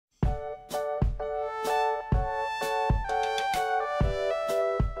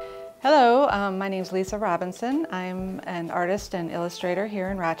Hello, my name is Lisa Robinson. I'm an artist and illustrator here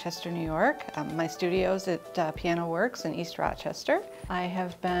in Rochester, New York. My studio's at Piano Works in East Rochester. I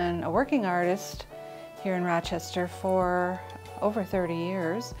have been a working artist here in Rochester for over 30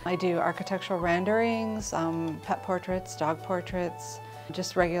 years. I do architectural renderings, pet portraits, dog portraits,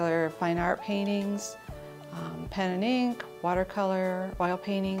 just regular fine art paintings, pen and ink, watercolor, oil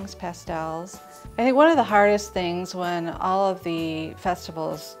paintings, pastels. I think one of the hardest things when all of the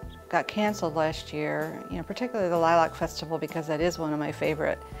festivals got canceled last year, particularly the Lilac Festival, because that is one of my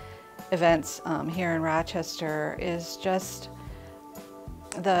favorite events here in Rochester, is just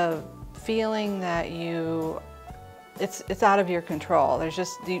the feeling that it's out of your control.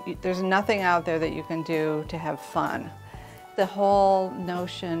 There's nothing out there that you can do to have fun. The whole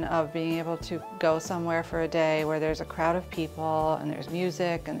notion of being able to go somewhere for a day where there's a crowd of people and there's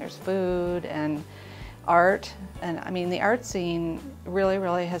music and there's food and art, and I mean the art scene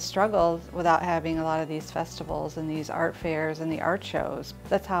really has struggled without having a lot of these festivals and these art fairs and the art shows.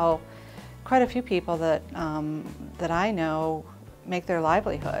 That's how quite a few people that I know make their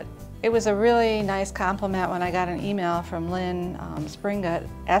livelihood. It was a really nice compliment when I got an email from Lynn Springa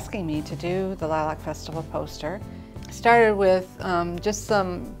asking me to do the Lilac Festival poster. I started with just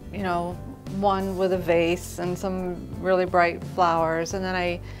some, one with a vase and some really bright flowers, and then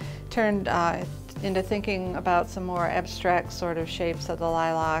I turned into thinking about some more abstract sort of shapes of the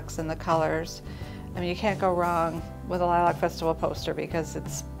lilacs and the colors. I mean, you can't go wrong with a Lilac Festival poster because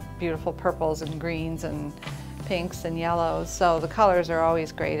it's beautiful purples and greens and pinks and yellows, so the colors are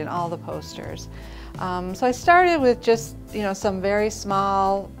always great in all the posters. So I started with just, some very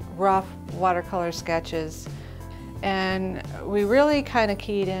small, rough watercolor sketches, and we really kind of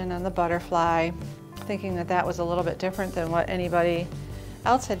keyed in on the butterfly, thinking that that was a little bit different than what anybody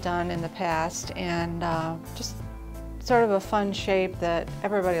else had done in the past, and just sort of a fun shape that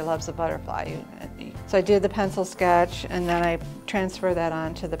everybody loves a butterfly. So I did the pencil sketch, and then I transferred that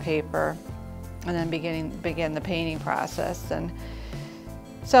onto the paper, and then began the painting process. And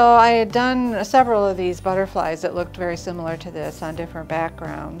so I had done several of these butterflies that looked very similar to this on different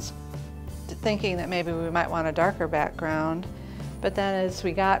backgrounds, thinking that maybe we might want a darker background. But then as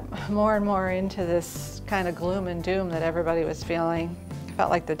we got more and more into this kind of gloom and doom that everybody was feeling, I felt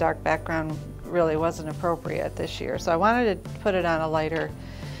like the dark background really wasn't appropriate this year. So I wanted to put it on a lighter,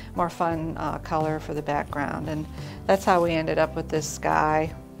 more fun color for the background. And that's how we ended up with this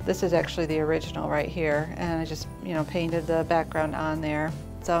sky. This is actually the original right here. And I just, painted the background on there.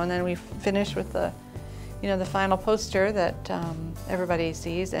 So, and then we finished with the the final poster that everybody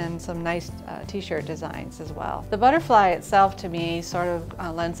sees, and some nice t-shirt designs as well. The butterfly itself, to me, sort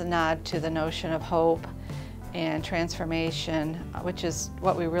of lends a nod to the notion of hope and transformation, which is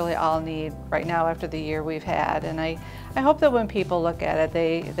what we really all need right now after the year we've had. And I hope that when people look at it,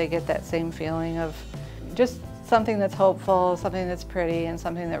 they get that same feeling of just something that's hopeful, something that's pretty, and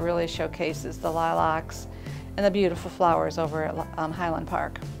something that really showcases the lilacs and the beautiful flowers over at Highland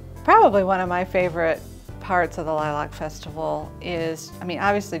Park. Probably one of my favorite parts of the Lilac Festival is,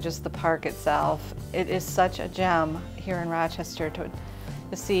 obviously just the park itself. It is such a gem here in Rochester to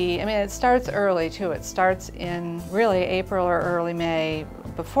see. It starts early too. It starts in really April or early May,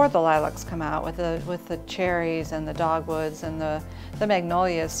 before the lilacs come out, with the cherries and the dogwoods and the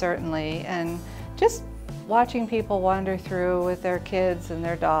magnolias certainly, and just watching people wander through with their kids and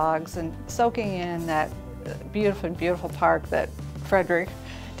their dogs and soaking in that beautiful park that Frederick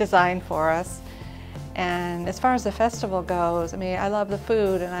designed for us. And as far as the festival goes, I love the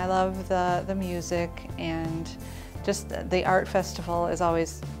food and I love the music, and just the art festival is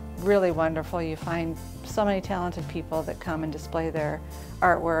always really wonderful. You find so many talented people that come and display their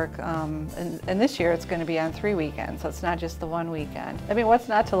artwork. And this year it's going to be on 3 weekends, so it's not just the one weekend. What's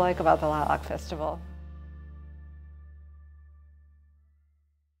not to like about the Lilac Festival?